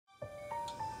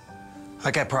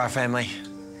OK, Pryor family.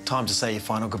 Time to say your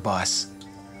final goodbyes.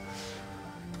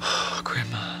 Oh,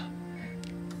 Grandma,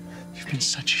 you've been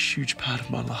such a huge part of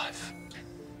my life.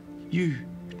 You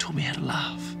taught me how to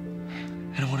laugh.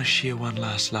 And I want to share one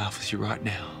last laugh with you right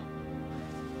now.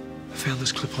 I found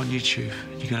this clip on YouTube,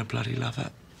 and you're going to bloody love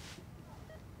it.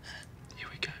 Here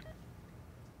we go.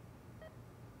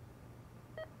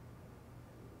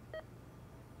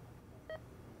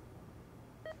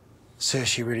 Sir,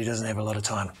 she really doesn't have a lot of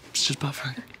time. It's just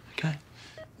buffering, OK?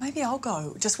 Maybe I'll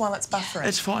go, just while it's buffering.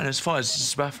 It's fine, it's fine. It's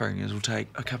just buffering. It'll take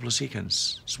a couple of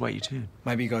seconds. Just wait your turn.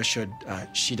 Maybe you guys should.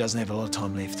 She doesn't have a lot of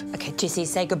time left. OK, Jessie,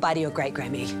 say goodbye to your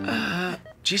great-Grammy.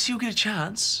 Jessie will get a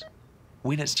chance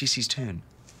when it's Jessie's turn.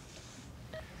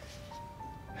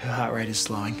 Her heart rate is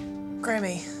slowing.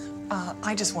 Grammy,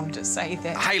 I just wanted to say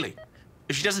that Hayley,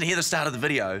 if she doesn't hear the start of the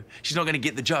video, she's not going to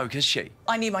get the joke, is she?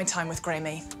 I need my time with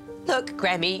Grammy. Look,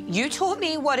 Grammy, you taught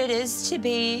me what it is to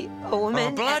be a woman. Oh, and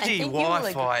I bloody think you will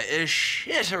agree. Wi-Fi is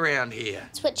shit around here.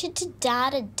 Switch it to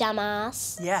data,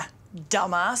 dumbass. Yeah,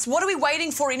 dumbass. What are we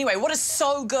waiting for anyway? What is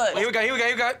so good? Here we go, here we go,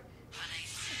 here we go.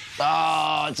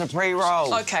 Oh, it's a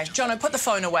pre-roll. OK, Jono, put the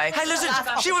phone away. Hey, listen,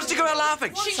 she wants to go out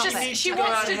laughing. She wants to be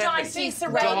surrounded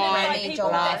by people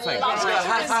that Laughing. love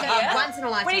her. Once in a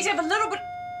lifetime. We need to have a little bit...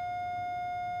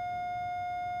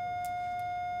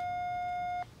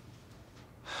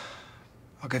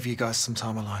 I'll give you guys some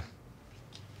time alone.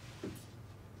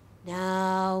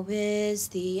 Now is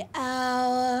the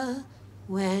hour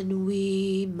when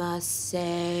we must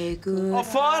say goodbye. Oh,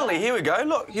 finally, here we go.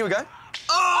 Look, here we go.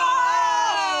 Oh!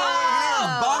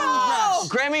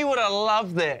 Grammy would have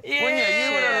loved that, wouldn't you?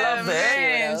 You would have loved that.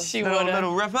 Man, she would have.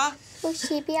 Little ripper. Will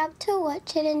she be able to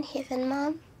watch it in heaven,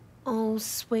 Mum? Oh,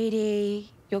 sweetie,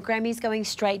 your Grammy's going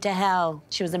straight to hell.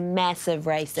 She was a massive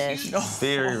racist.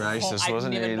 Very racist, I'd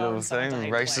wasn't never he? known Little thing,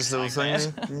 somebody racist played little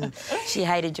like thing. She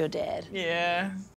hated your dad. Yeah.